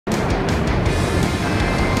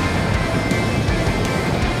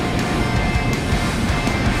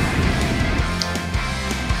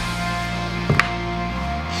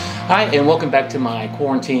Hi, and welcome back to my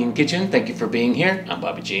quarantine kitchen. Thank you for being here. I'm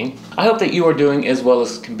Bobby G. I hope that you are doing as well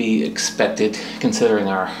as can be expected considering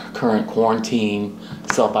our current quarantine,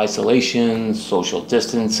 self-isolation, social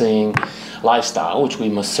distancing lifestyle, which we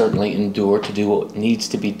must certainly endure to do what needs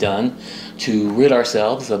to be done to rid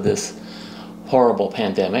ourselves of this horrible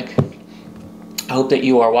pandemic. I hope that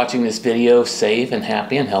you are watching this video safe and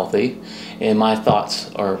happy and healthy, and my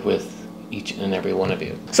thoughts are with each and every one of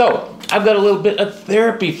you. So, I've got a little bit of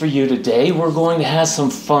therapy for you today. We're going to have some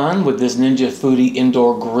fun with this Ninja Foodie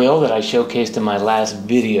indoor grill that I showcased in my last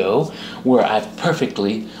video, where I've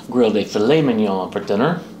perfectly grilled a filet mignon for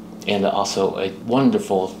dinner and also a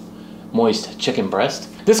wonderful moist chicken breast.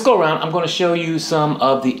 This go around, I'm going to show you some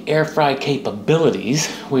of the air fry capabilities.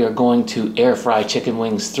 We are going to air fry chicken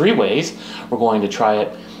wings 3 ways. We're going to try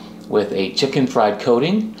it with a chicken fried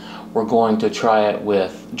coating. We're going to try it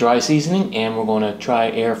with dry seasoning, and we're going to try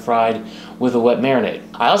air fried with a wet marinade.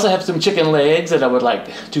 I also have some chicken legs that I would like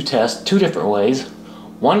to test 2 different ways.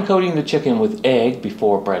 One coating the chicken with egg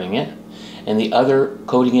before breading it, and the other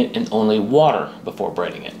coating it in only water before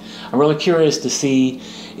breading it. I'm really curious to see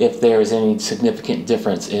if there is any significant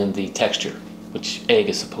difference in the texture, which egg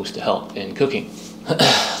is supposed to help in cooking.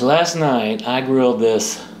 Last night I grilled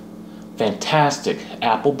this fantastic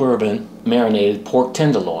apple bourbon marinated pork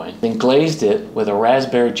tenderloin, then glazed it with a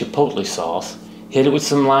raspberry chipotle sauce, hit it with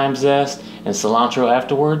some lime zest and cilantro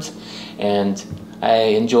afterwards, and I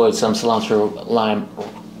enjoyed some cilantro lime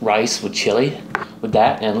rice with chili with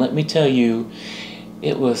that, and let me tell you,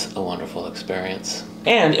 it was a wonderful experience.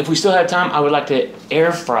 And if we still have time, I would like to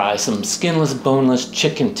air fry some skinless, boneless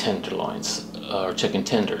chicken tenderloins, or chicken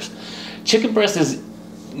tenders. Chicken breast is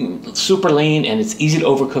super lean and it's easy to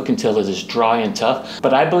overcook until it is dry and tough,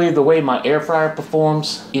 but I believe the way my air fryer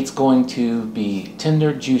performs, it's going to be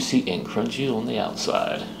tender, juicy, and crunchy on the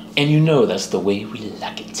outside. And you know that's the way we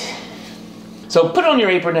like it. So put on your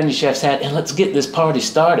apron and your chef's hat and let's get this party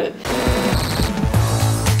started.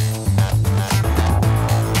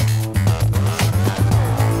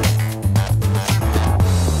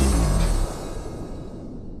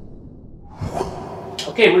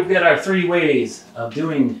 Okay, we've got our 3 ways of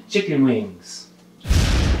doing chicken wings.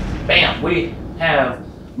 Bam! We have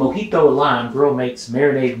Mojito Lime Grill Mates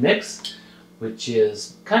Marinade Mix, which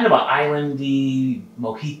is kind of an islandy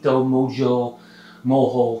mojito,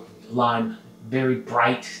 mojo lime, very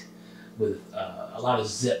bright with a lot of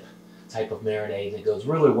zip type of marinade that goes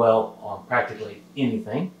really well on practically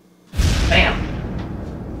anything. Bam!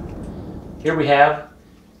 Here we have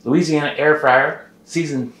Louisiana Air Fryer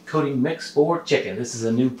Seasoned Coating Mix for chicken. This is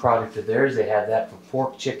a new product of theirs. They have that for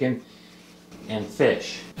pork, chicken, and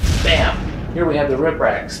fish. Bam! Here we have the Rib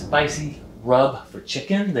Rack Spicy Rub for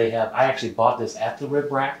chicken. I actually bought this at the Rib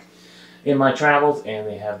Rack in my travels, and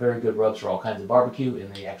they have very good rubs for all kinds of barbecue,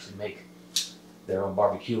 and they actually make their own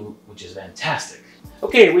barbecue, which is fantastic.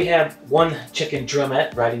 Okay, we have 1 chicken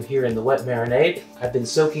drumette right in here in the wet marinade. I've been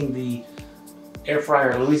soaking the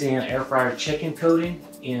Louisiana Air Fryer chicken coating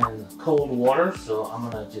in cold water, so I'm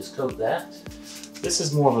gonna just coat that. This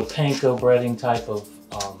is more of a panko breading type of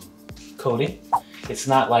coating. It's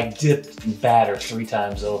not like dipped in batter 3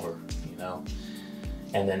 times over, you know,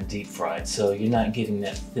 and then deep fried. So you're not getting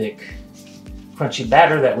that thick, crunchy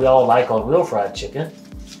batter that we all like on real fried chicken.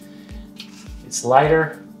 It's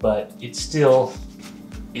lighter, but it still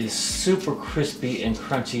is super crispy and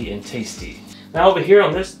crunchy and tasty. Now over here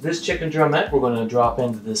on this chicken drumette, we're going to drop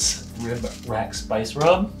into this Rib Rack Spice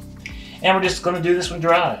Rub, and we're just going to do this one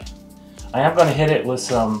dry. I am going to hit it with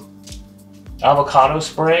some avocado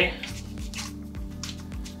spray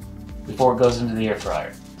before it goes into the air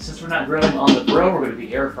fryer. Since we're not grilling on the grill, we're going to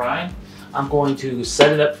be air frying. I'm going to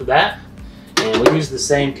set it up for that, and we'll use the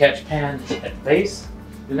same catch pan at base.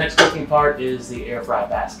 The next cooking part is the air fry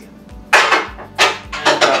basket. And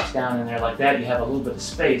it drops down in there like that. You have a little bit of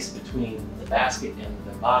space between the basket and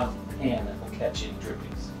the bottom of the pan that will catch any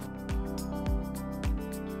drippings.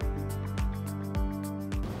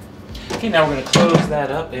 Okay, now we're going to close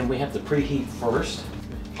that up, and we have to preheat first.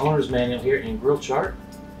 Owner's manual here in grill chart,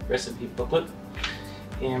 recipe booklet,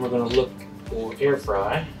 and we're going to look for air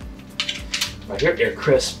fry. Right here, air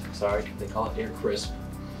crisp. Sorry, they call it air crisp.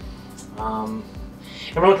 And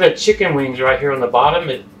we're looking at chicken wings right here on the bottom.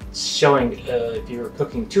 It's showing if you're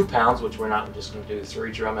cooking 2 pounds, which we're not. We're just going to do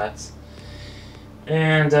 3 drumettes.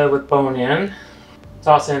 And with bone in,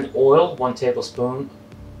 toss in oil, 1 tablespoon,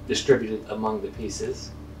 distributed among the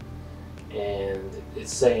pieces. And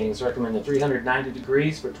it's recommended 390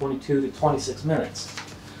 degrees for 22 to 26 minutes.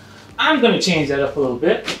 I'm going to change that up a little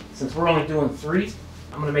bit. Since we're only doing 3,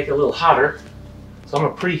 I'm going to make it a little hotter. So I'm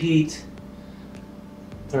going to preheat,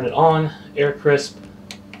 turn it on, air crisp,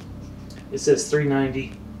 It says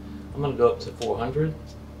 390. I'm gonna go up to 400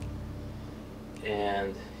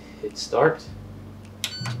 and hit start.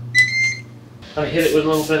 I'm gonna hit it with a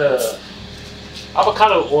little bit of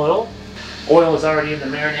avocado oil. Oil is already in the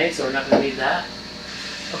marinade, so we're not gonna need that.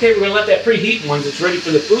 Okay, we're gonna let that preheat. Once it's ready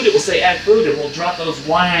for the food, it will say add food, and we'll drop those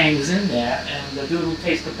wines in there and do a little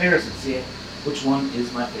taste comparison, see which one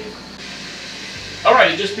is my favorite. All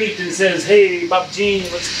right, it just beeped and says, hey, Bobby Gene,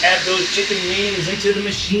 let's add those chicken wings into the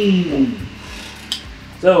machine.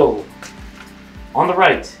 So, on the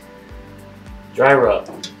right, dry rub.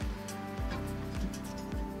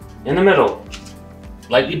 In the middle,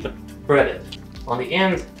 lightly breaded. On the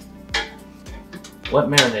end, wet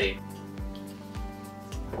marinade.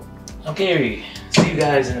 Okay, see you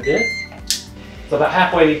guys in a bit. So about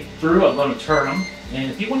halfway through, I'm going to turn them.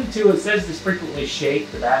 And if you wanted to, it says to frequently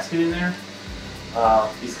shake the basket in there.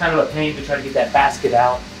 It's kind of a pain to try to get that basket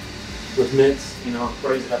out with mitts, you know,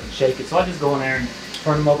 raise it up and shake it. So I just go in there and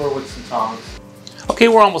turn them over with some tongs. Okay,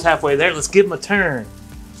 we're almost halfway there. Let's give them a turn.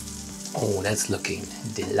 Oh, that's looking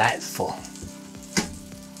delightful.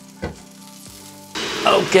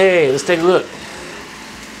 Okay, let's take a look.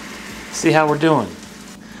 See how we're doing.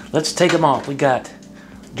 Let's take them off. We got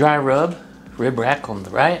dry rub, rib rack on the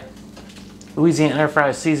right, Louisiana air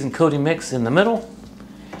fryer seasoned coating mix in the middle,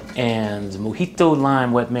 and mojito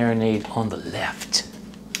lime wet marinade on the left.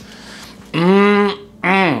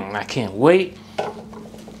 I can't wait.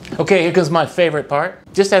 Okay, here comes my favorite part.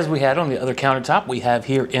 Just as we had on the other countertop, we have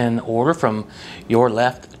here in order from your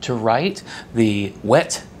left to right, the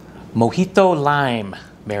wet mojito lime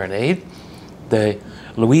marinade, the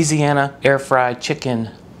Louisiana air fried chicken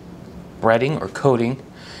breading or coating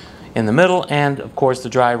in the middle, and of course the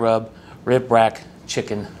dry rub rib rack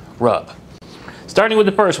chicken rub. Starting with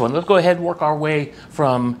the first one, let's go ahead and work our way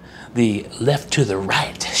from the left to the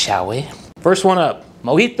right, shall we? First one up,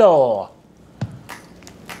 mojito.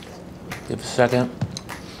 Give it a second.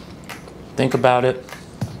 Think about it.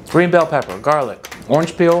 Green bell pepper, garlic,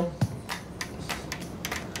 orange peel,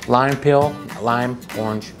 lime peel, lime,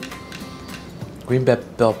 orange, green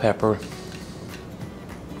bell pepper,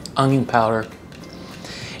 onion powder,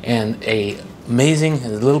 and a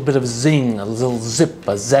little bit of zing, a little zip,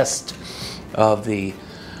 a zest of the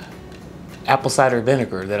apple cider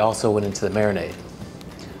vinegar that also went into the marinade.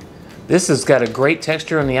 This has got a great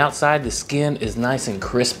texture on the outside. The skin is nice and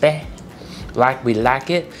crispy, like we like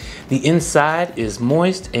it. The inside is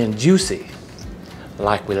moist and juicy,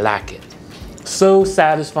 like we like it. So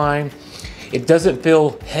satisfying. It doesn't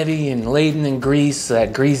feel heavy and laden in grease,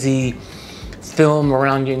 that greasy film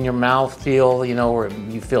around you in your mouth feel, you know, where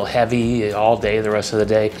you feel heavy all day, the rest of the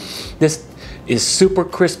day. This is super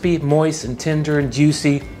crispy, moist, and tender and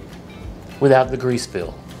juicy without the grease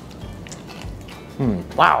feel.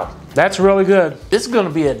 Wow, that's really good. This is gonna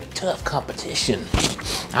be a tough competition.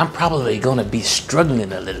 I'm probably gonna be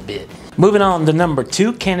struggling a little bit. Moving on to number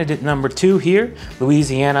two, candidate number two here,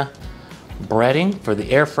 Louisiana breading for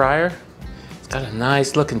the air fryer. It's got a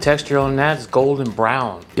nice looking texture on that. It's golden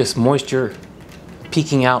brown. Just moisture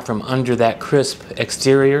peeking out from under that crisp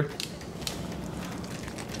exterior.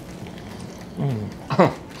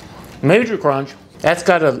 Major crunch. That's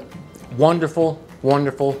got a wonderful,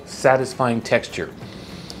 wonderful, satisfying texture.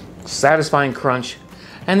 Satisfying crunch.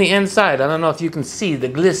 And the inside, I don't know if you can see the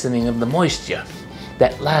glistening of the moisture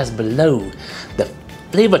that lies below the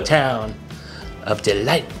flavor town of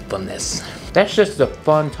delightfulness. That's just a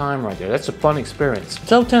fun time right there. That's a fun experience.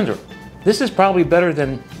 So tender. This is probably better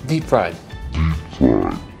than deep fried.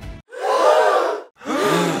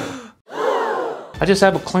 I just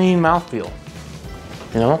have a clean mouthfeel.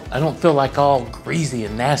 You know, I don't feel like all greasy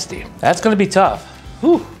and nasty. That's gonna be tough.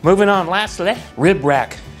 Whew. Moving on, lastly, rib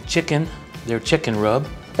rack chicken, their chicken rub.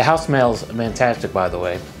 The house smells fantastic, by the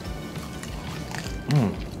way.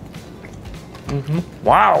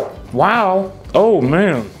 Wow, wow. Oh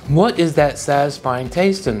man, what is that satisfying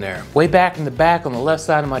taste in there? Way back in the back on the left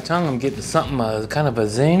side of my tongue, I'm getting something, kind of a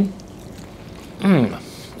zing.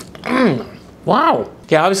 Wow.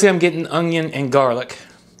 Okay, obviously I'm getting onion and garlic.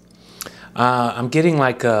 I'm getting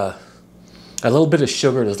like a little bit of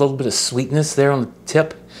sugar, there's a little bit of sweetness there on the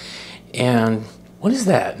tip. And what is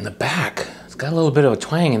that in the back? It's got a little bit of a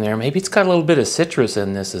twang in there. Maybe it's got a little bit of citrus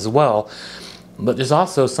in this as well. But there's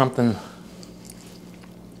also something,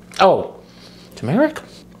 oh, turmeric?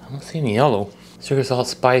 I don't see any yellow. Sugar, salt,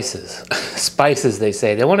 spices. Spices, they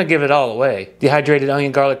say. They want to give it all away. Dehydrated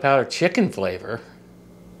onion, garlic powder, chicken flavor.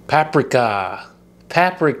 Paprika.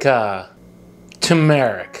 Paprika.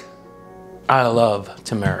 Turmeric. I love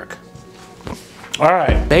turmeric. All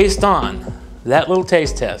right, based on that little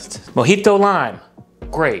taste test. Mojito lime,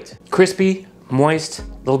 great. Crispy, moist, a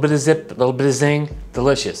little bit of zip, a little bit of zing,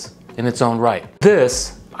 delicious in its own right.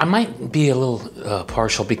 This, I might be a little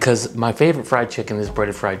partial because my favorite fried chicken is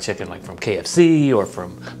breaded fried chicken, like from KFC or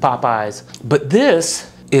from Popeyes. But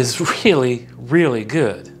this is really, really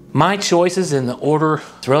good. My choices in the order,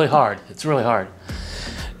 it's really hard. It's really hard.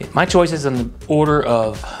 My choices in the order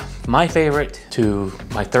of my favorite to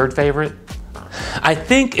my third favorite. I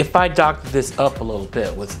think if I doctored this up a little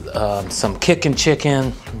bit with some kickin'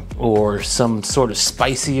 chicken or some sort of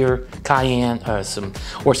spicier cayenne, some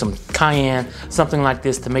cayenne, something like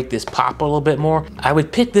this to make this pop a little bit more, I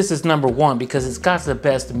would pick this as number one because it's got the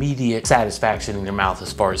best immediate satisfaction in your mouth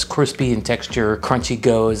as far as crispy in texture, crunchy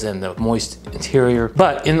goes, and the moist interior.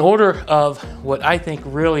 But in order of what I think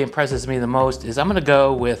really impresses me the most is I'm gonna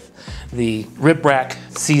go with the rib rack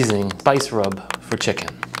seasoning spice rub for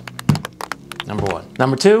chicken. Number one.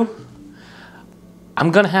 Number two,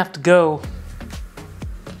 I'm gonna have to go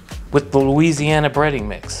with the Louisiana breading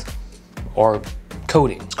mix or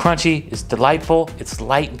coating. It's crunchy, it's delightful, it's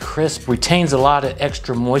light and crisp, retains a lot of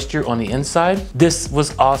extra moisture on the inside. This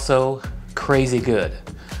was also crazy good.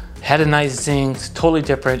 Had a nice zing, it's totally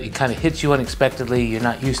different. It kind of hits you unexpectedly. You're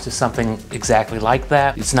not used to something exactly like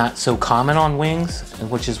that. It's not so common on wings,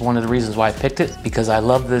 which is one of the reasons why I picked it, because I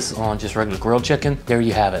love this on just regular grilled chicken. There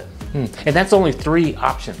you have it. And that's only 3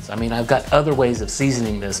 options. I mean, I've got other ways of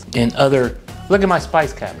seasoning this in other, look at my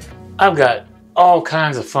spice cabinet. I've got all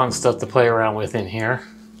kinds of fun stuff to play around with in here.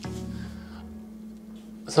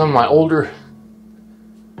 Some of my older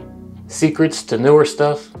secrets to newer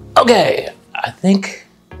stuff. Okay, I think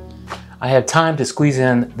I have time to squeeze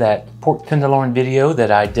in that pork tenderloin video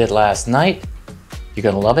that I did last night. You're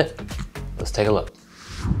gonna love it. Let's take a look.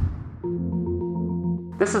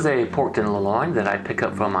 This is a pork tenderloin that I pick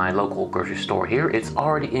up from my local grocery store here. It's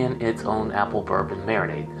already in its own apple bourbon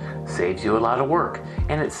marinade. Saves you a lot of work,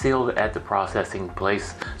 and it's sealed at the processing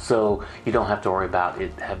place, so you don't have to worry about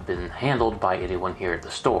it have been handled by anyone here at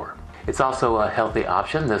the store. It's also a healthy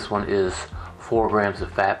option. This one is 4 grams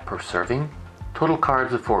of fat per serving. Total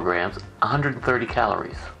carbs of 4 grams, 130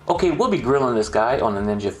 calories. Okay, we'll be grilling this guy on the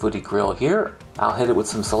Ninja Foodie grill here. I'll hit it with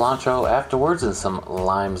some cilantro afterwards and some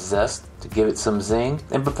lime zest to give it some zing.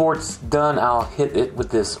 And before it's done, I'll hit it with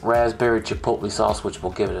this raspberry chipotle sauce, which will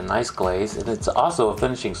give it a nice glaze. And it's also a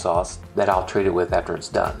finishing sauce that I'll treat it with after it's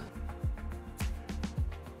done.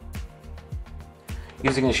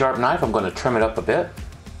 Using a sharp knife, I'm going to trim it up a bit.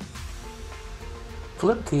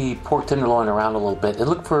 Flip the pork tenderloin around a little bit and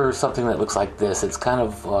look for something that looks like this. It's kind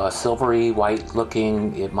of silvery white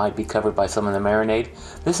looking. It might be covered by some of the marinade.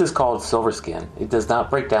 This is called silver skin. It does not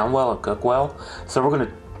break down well and cook well, so we're going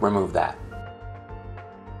to remove that.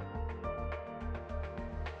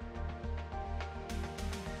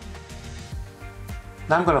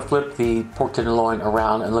 Now I'm going to flip the pork tenderloin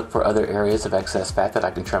around and look for other areas of excess fat that I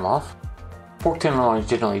can trim off. Pork tenderloins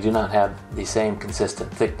generally do not have the same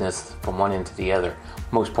consistent thickness from one end to the other.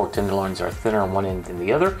 Most pork tenderloins are thinner on one end than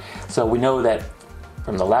the other. So we know that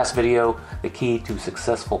from the last video, the key to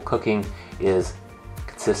successful cooking is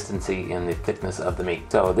consistency in the thickness of the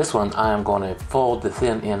meat. So this one, I'm going to fold the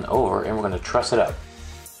thin end over and we're going to truss it up.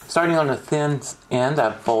 Starting on the thin end,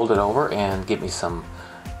 I've folded over and get me some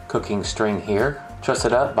cooking string here. Truss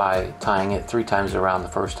it up by tying it 3 times around the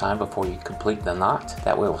first time before you complete the knot.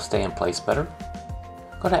 That way it will stay in place better.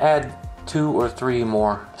 I'm going to add 2 or 3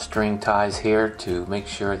 more string ties here to make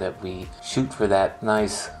sure that we shoot for that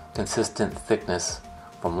nice consistent thickness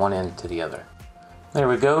from one end to the other. There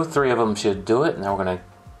we go, 3 of them should do it. Now we're going to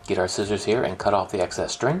get our scissors here and cut off the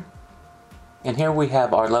excess string. And here we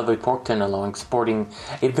have our lovely pork tenderloin sporting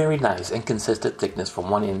a very nice and consistent thickness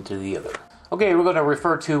from one end to the other. Okay, we're going to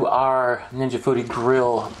refer to our Ninja Foodie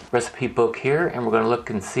Grill recipe book here, and we're going to look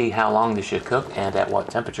and see how long this should cook and at what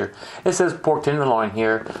temperature. It says pork tenderloin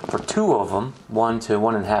here for 2 of them, 1 to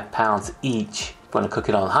 1.5 pounds each. We're going to cook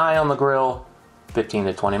it on high on the grill, 15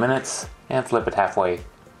 to 20 minutes, and flip it halfway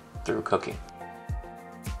through cooking.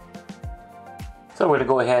 So we're going to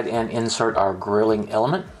go ahead and insert our grilling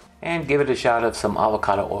element and give it a shot of some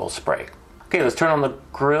avocado oil spray. Okay, let's turn on the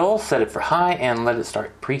grill, set it for high, and let it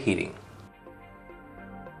start preheating.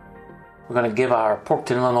 We're going to give our pork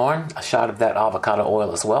tenderloin a shot of that avocado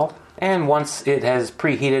oil as well. And once it has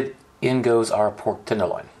preheated, in goes our pork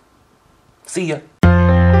tenderloin. See ya!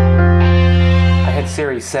 I had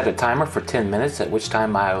Siri set a timer for 10 minutes, at which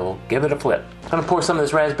time I will give it a flip. I'm going to pour some of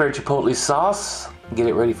this raspberry chipotle sauce and get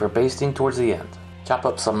it ready for basting towards the end. Chop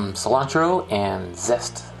up some cilantro and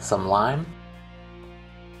zest some lime.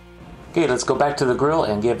 Okay, let's go back to the grill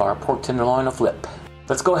and give our pork tenderloin a flip.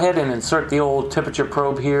 Let's go ahead and insert the old temperature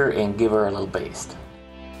probe here and give her a little baste.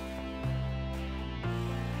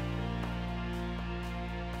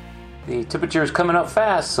 The temperature is coming up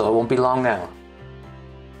fast, so it won't be long now.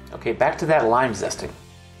 Okay, back to that lime zesting.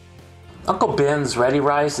 Uncle Ben's Ready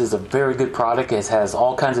Rice is a very good product. It has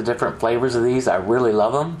all kinds of different flavors of these. I really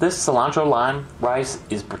love them. This cilantro lime rice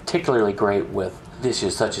is particularly great with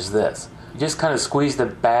dishes such as this. You just kind of squeeze the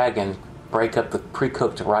bag and break up the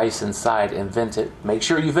pre-cooked rice inside and vent it. Make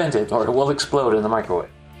sure you vent it or it will explode in the microwave.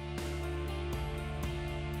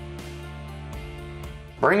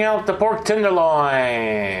 Bring out the pork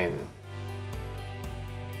tenderloin.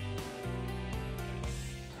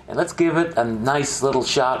 And let's give it a nice little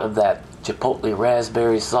shot of that chipotle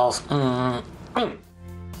raspberry sauce. Now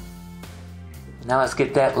let's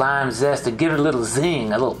get that lime zest and give it a little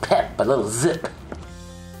zing, a little pep, a little zip.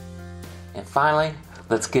 And finally,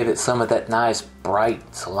 let's give it some of that nice bright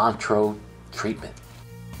cilantro treatment.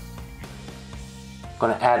 I'm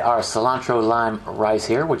going to add our cilantro lime rice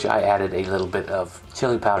here, which I added a little bit of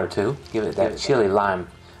chili powder to. Give it that chili lime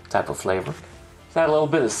type of flavor. Let's add a little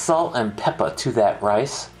bit of salt and pepper to that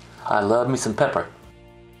rice. I love me some pepper.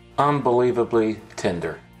 Unbelievably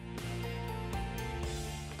tender.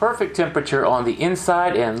 Perfect temperature on the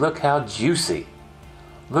inside, and look how juicy.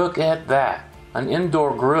 Look at that. An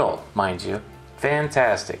indoor grill, mind you.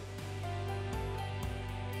 Fantastic.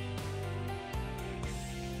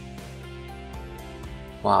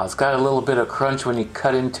 Wow, it's got a little bit of crunch when you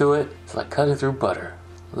cut into it. It's like cutting through butter.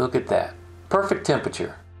 Look at that. Perfect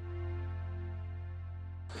temperature.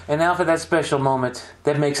 And now for that special moment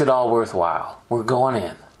that makes it all worthwhile. We're going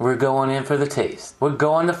in. We're going in for the taste. We're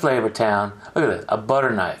going to Flavor Town. Look at this, a butter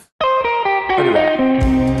knife. Look at that.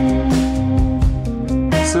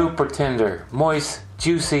 Super tender, moist,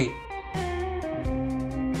 juicy.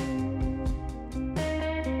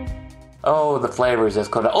 Oh, the flavors that's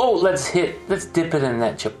called. Oh, let's dip it in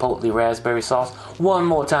that chipotle raspberry sauce one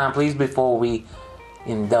more time, please, before we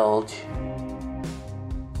indulge.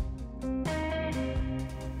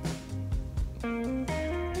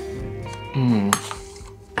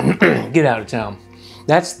 Get out of town.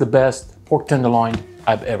 That's the best pork tenderloin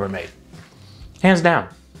I've ever made. Hands down,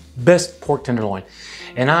 best pork tenderloin.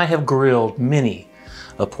 And I have grilled many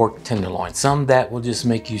a pork tenderloin. Some that will just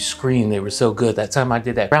make you scream. They were so good. That time I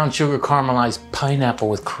did that brown sugar caramelized pineapple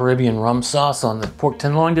with Caribbean rum sauce on the pork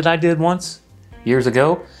tenderloin that I did once, years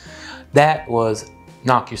ago. That was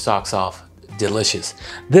knock your socks off. Delicious.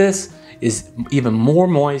 This is even more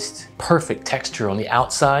moist, perfect texture on the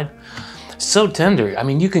outside. So tender. I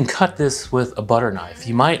mean, you can cut this with a butter knife.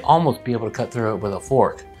 You might almost be able to cut through it with a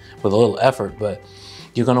fork with a little effort, but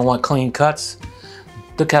you're gonna want clean cuts.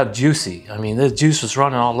 Look how juicy. I mean, this juice was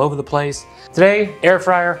running all over the place. Today, air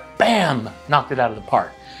fryer, bam, knocked it out of the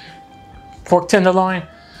park. Pork tenderloin,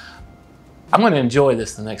 I'm gonna enjoy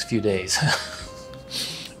this the next few days.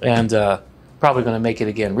 And probably gonna make it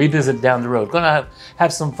again, revisit it down the road. Gonna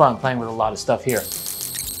have some fun playing with a lot of stuff here.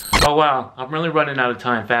 Oh wow, I'm really running out of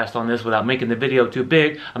time fast on this without making the video too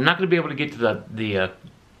big. I'm not going to be able to get to the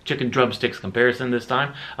chicken drumsticks comparison this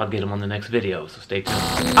time. I'll get them on the next video, so stay tuned.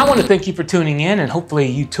 I want to thank you for tuning in, and hopefully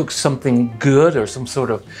you took something good or some sort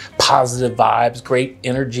of positive vibes, great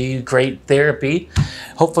energy, great therapy.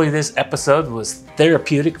 Hopefully this episode was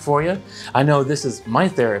therapeutic for you. I know this is my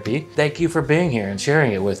therapy. Thank you for being here and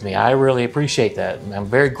sharing it with me. I really appreciate that. And I'm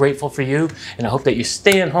very grateful for you, and I hope that you're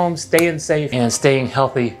staying home, staying safe, and staying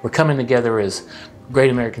healthy. We're coming together as great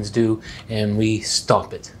Americans do, and we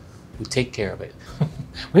stomp it. We take care of it.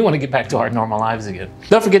 We want to get back to our normal lives again.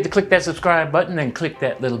 Don't forget to click that subscribe button and click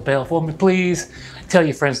that little bell for me, please. Tell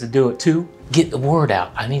your friends to do it too. Get the word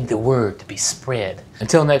out. I need the word to be spread.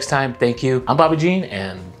 Until next time, thank you. I'm Bobby Gene,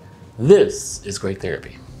 and this is Great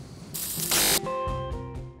Therapy.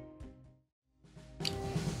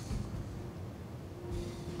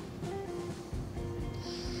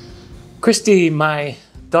 Christy, my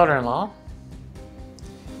daughter-in-law,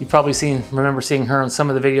 you've probably remember seeing her on some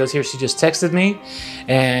of the videos here. She just texted me,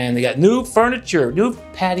 and they got new furniture, new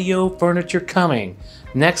patio furniture coming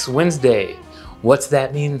next Wednesday. What's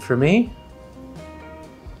that mean for me?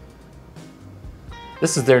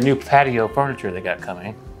 This is their new patio furniture they got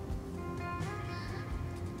coming,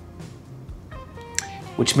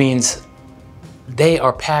 which means they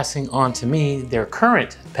are passing on to me their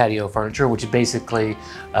current patio furniture, which is basically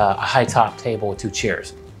a high top table with 2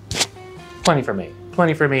 chairs. Plenty for me.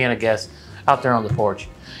 Plenty for me and a guest out there on the porch.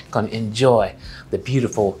 Gonna enjoy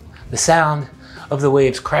the sound of the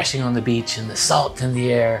waves crashing on the beach and the salt in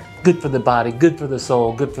the air. Good for the body, good for the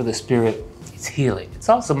soul, good for the spirit. It's healing. It's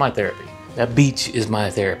also my therapy. That beach is my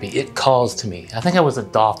therapy. It calls to me. I think I was a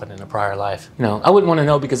dolphin in a prior life. You know, I wouldn't want to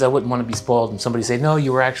know because I wouldn't want to be spoiled and somebody say, no,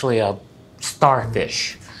 you were actually a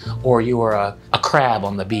starfish, or you were a crab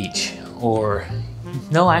on the beach, or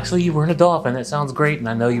No, actually you weren't a dolphin. That sounds great, and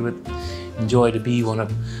I know you would enjoy to be one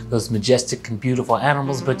of those majestic and beautiful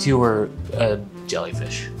animals, but you were a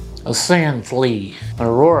jellyfish. A sand flea, an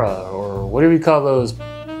aurora, or whatever you call those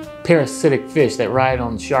parasitic fish that ride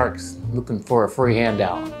on sharks looking for a free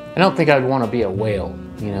handout. I don't think I'd want to be a whale.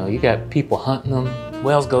 You know, you got people hunting them.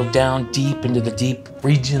 Whales go down deep into the deep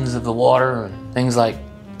regions of the water, and things like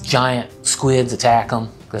giant squids attack them.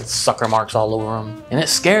 Got sucker marks all over them. And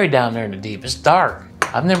it's scary down there in the deep. It's dark.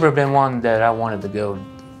 I've never been one that I wanted to go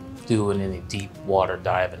doing any deep water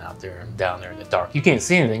diving out there and down there in the dark. You can't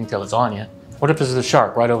see anything until it's on you. What if there's a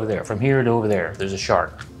shark right over there? From here to over there, there's a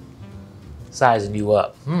shark sizing you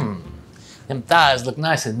up. Them thighs look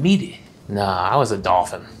nice and meaty. Nah, I was a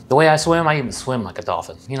dolphin. The way I swim, I even swim like a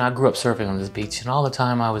dolphin. You know, I grew up surfing on this beach, and all the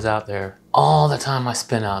time I was out there, all the time I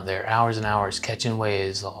spent out there, hours and hours catching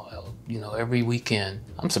waves, you know, every weekend.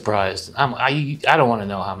 I'm surprised. I don't want to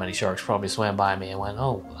know how many sharks probably swam by me and went,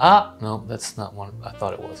 no, that's not one I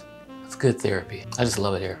thought it was. It's good therapy. I just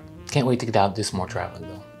love it here. Can't wait to get out and do some more traveling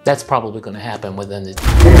though. That's probably going to happen within the